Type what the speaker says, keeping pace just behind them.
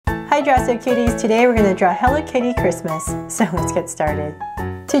Hi Draw So Cuties! Today we're going to draw Hello Kitty Christmas. So let's get started.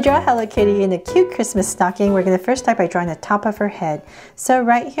 To draw Hello Kitty in a cute Christmas stocking, we're going to first start by drawing the top of her head. So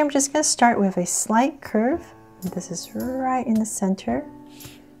right here I'm just going to start with a slight curve. This is right in the center.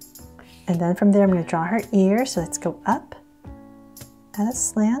 And then from there I'm going to draw her ear. So let's go up at a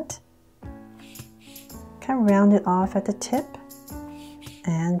slant. Kind of round it off at the tip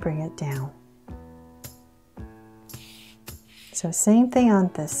and bring it down. So same thing on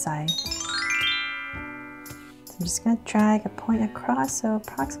this side. So I'm just going to drag a point across, so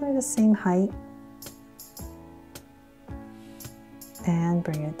approximately the same height. And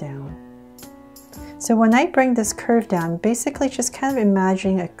bring it down. So when I bring this curve down, basically just kind of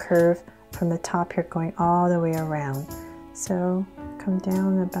imagining a curve from the top here going all the way around. So come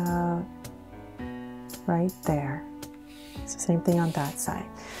down about right there. So same thing on that side.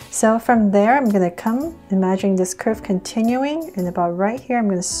 So from there, I'm going to come, imagining this curve continuing, and about right here, I'm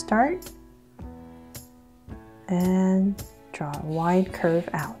going to start and draw a wide curve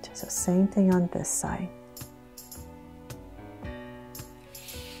out. So same thing on this side.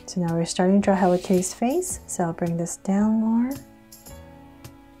 So now we're starting to draw Hello Kitty's face. So I'll bring this down more.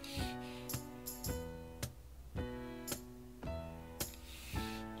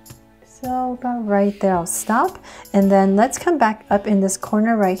 So about right there, I'll stop. And then let's come back up in this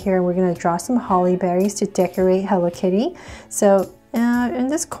corner right here. And we're going to draw some holly berries to decorate Hello Kitty. So in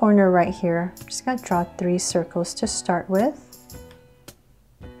this corner right here, I'm just going to draw 3 circles to start with.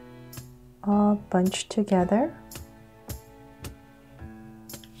 All bunched together.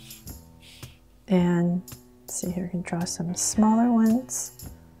 And let's see here, we can draw some smaller ones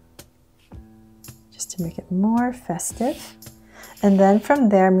just to make it more festive. And then from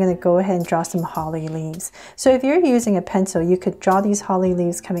there, I'm going to go ahead and draw some holly leaves. So if you're using a pencil, you could draw these holly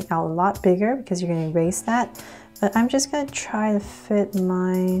leaves coming out a lot bigger because you're going to erase that. But I'm just going to try to fit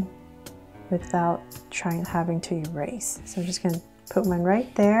mine without having to erase. So I'm just going to put one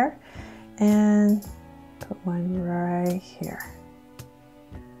right there and put one right here.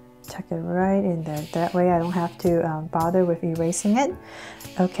 Tuck it right in there. That way I don't have to bother with erasing it.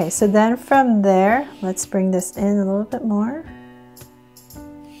 Okay, so then from there, let's bring this in a little bit more.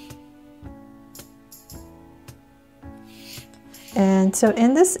 And so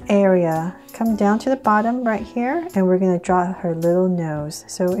in this area, come down to the bottom right here, and we're going to draw her little nose.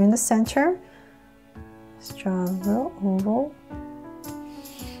 So in the center, let's draw a little oval.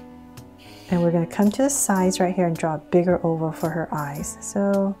 And we're going to come to the sides right here and draw a bigger oval for her eyes.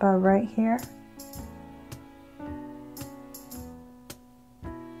 So about right here.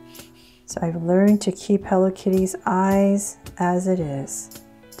 So I've learned to keep Hello Kitty's eyes as it is.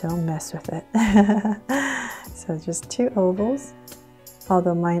 Don't mess with it. So just 2 ovals,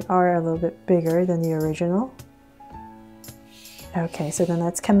 although mine are a little bit bigger than the original. Okay, so then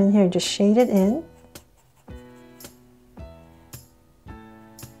let's come in here and just shade it in.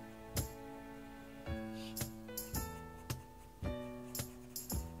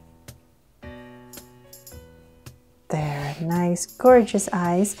 There, nice, gorgeous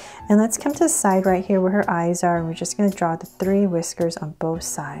eyes. And let's come to the side right here where her eyes are, and we're just going to draw the 3 whiskers on both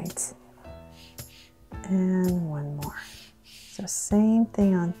sides. And one more. So same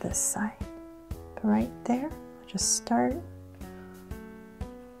thing on this side. But right there, we'll just start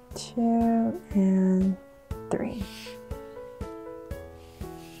 2 and 3.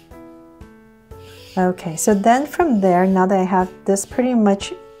 Okay, so then from there, now that I have this pretty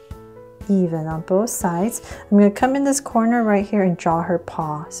much even on both sides, I'm going to come in this corner right here and draw her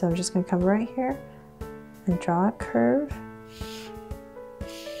paw. So I'm just going to come right here and draw a curve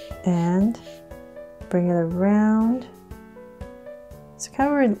and bring it around. It's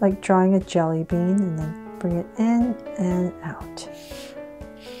kind of like drawing a jelly bean, and then bring it in and out.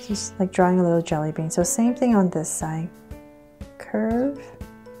 Just like drawing a little jelly bean. So same thing on this side. Curve.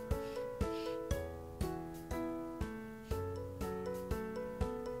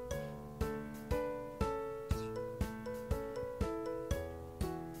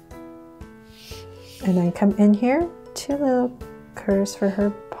 And then come in here, 2 little curves for her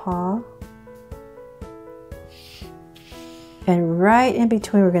paw. And right in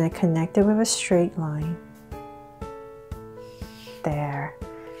between, we're going to connect it with a straight line. There.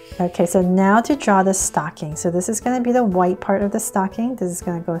 Okay, so now to draw the stocking. So this is going to be the white part of the stocking. This is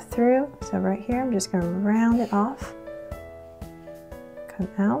going to go through. So right here, I'm just going to round it off. Come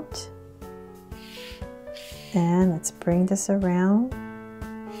out. And let's bring this around.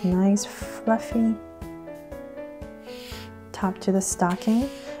 Nice, fluffy top to the stocking.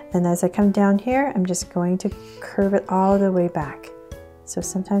 And as I come down here, I'm just going to curve it all the way back. So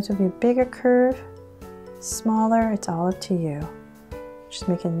sometimes it'll be a bigger curve, smaller, it's all up to you. Just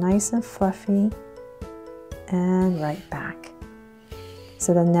make it nice and fluffy and right back.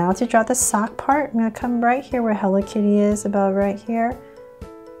 So then now to draw the sock part, I'm going to come right here where Hello Kitty is, about right here,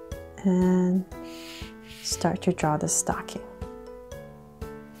 and start to draw the stocking.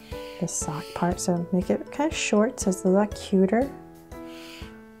 The sock part, so make it kind of short so it's a lot cuter,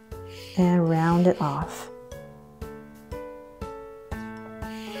 and round it off.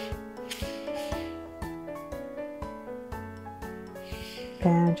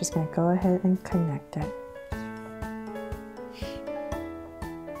 And I'm just going to go ahead and connect it.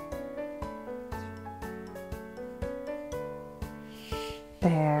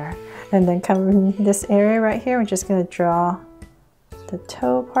 There. And then come in this area right here, we're just going to draw the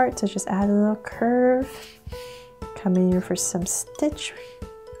toe part, so just add a little curve. Come in here for some stitch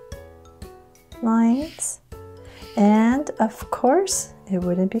lines. And of course, it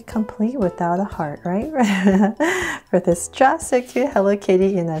wouldn't be complete without a heart, right? For this Just So Cute Hello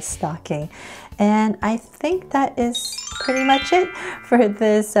Kitty in a stocking. And I think that is pretty much it for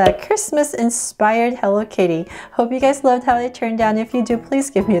this Christmas inspired Hello Kitty. Hope you guys loved how it turned out. If you do, please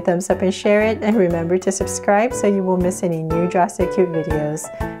give me a thumbs up and share it. And remember to subscribe so you won't miss any new Just So Cute videos.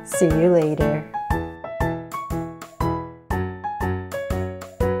 See you later.